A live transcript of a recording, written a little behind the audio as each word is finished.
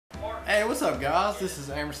Hey, what's up guys? This is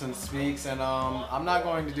Emerson Speaks, and I'm not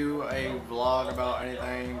going to do a vlog about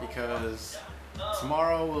anything because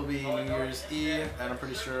tomorrow will be New Year's Eve, and I'm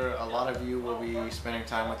pretty sure a lot of you will be spending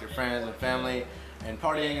time with your friends and family and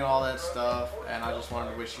partying and all that stuff, and I just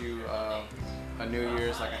wanted to wish you a New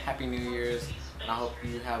Year's, like a Happy New Year's, and I hope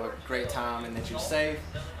you have a great time and that you're safe.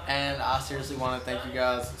 And I seriously want to thank you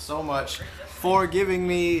guys so much for giving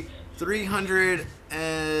me 300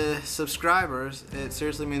 subscribers. It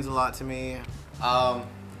seriously means a lot to me. I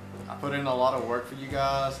put in a lot of work for you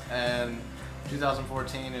guys, and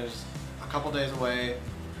 2014 is a couple days away,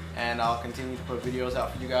 and I'll continue to put videos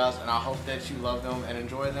out for you guys, and I hope that you love them and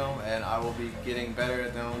enjoy them, and I will be getting better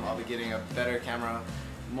at them. I'll be getting a better camera,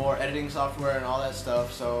 more editing software and all that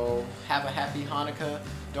stuff. So have a happy Hanukkah.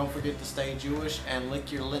 Don't forget to stay Jewish and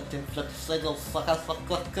lick your lip and flip sigil.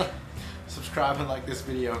 Subscribe and like this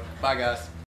video. Bye guys.